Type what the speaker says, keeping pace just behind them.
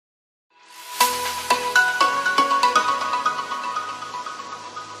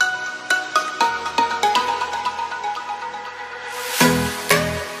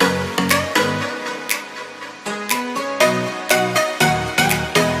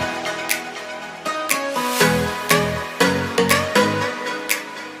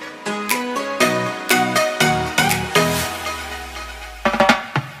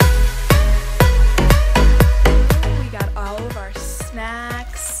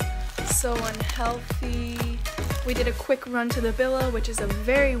so unhealthy. We did a quick run to the Villa, which is a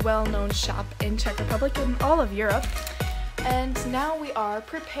very well-known shop in Czech Republic and all of Europe. And now we are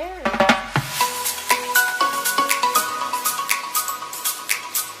prepared.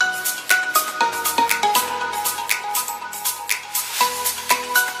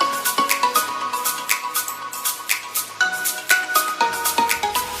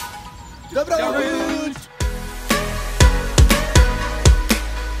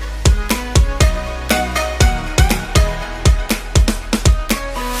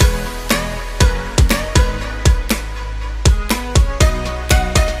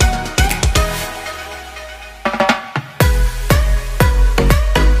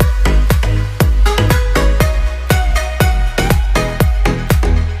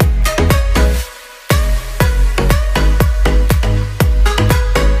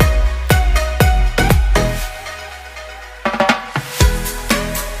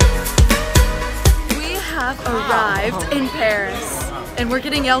 Arrived in Paris and we're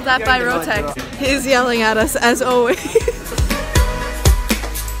getting yelled at by Rotex. He's yelling at us as always.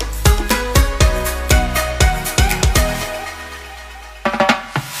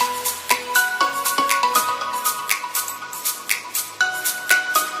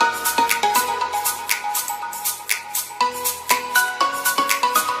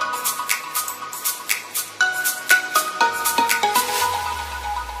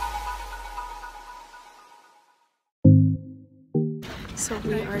 So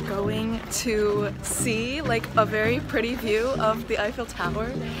we are going to see like a very pretty view of the Eiffel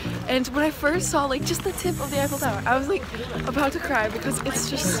Tower, and when I first saw like just the tip of the Eiffel Tower, I was like about to cry because it's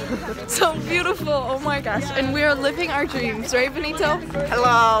just so beautiful. Oh my gosh. And we are living our dreams, right, Benito?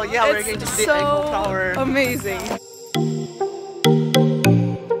 Hello, yeah, we're going to see the Eiffel Tower. Amazing.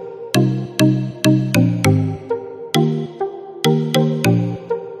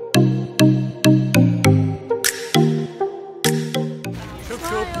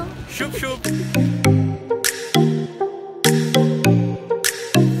 Shoop shoop.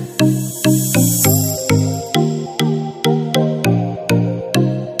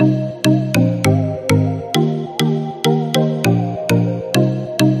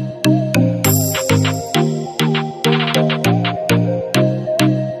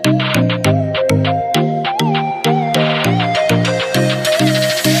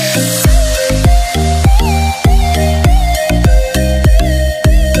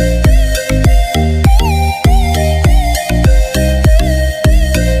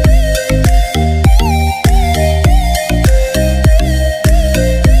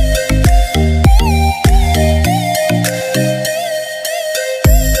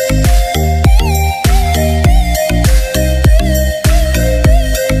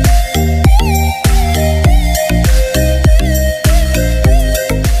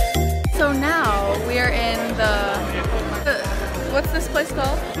 What's this place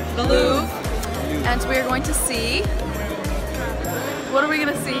called? The Louvre. And we're going to see... What are we going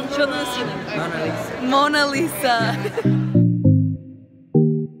to see? Mona Lisa.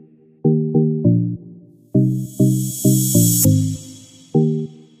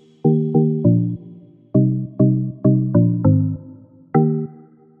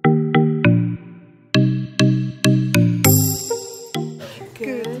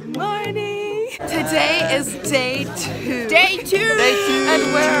 Good morning. Today is day 2. Day 2. And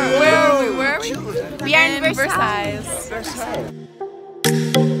where are we? Where are we? We are in Versailles.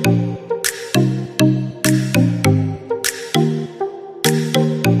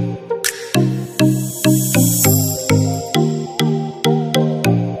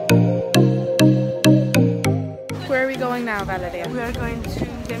 Where are we going now, Valeria? We are going to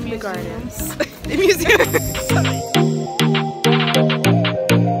the museum. Gardens. The museum.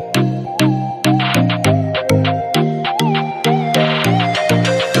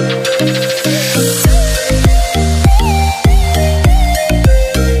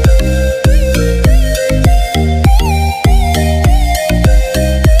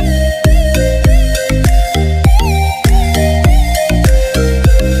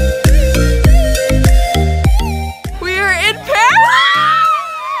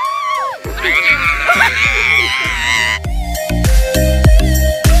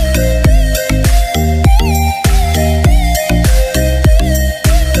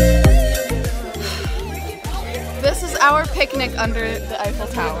 Our picnic under the Eiffel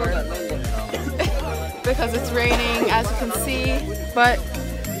Tower because it's raining, as you can see, but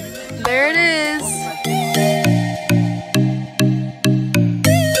there it is.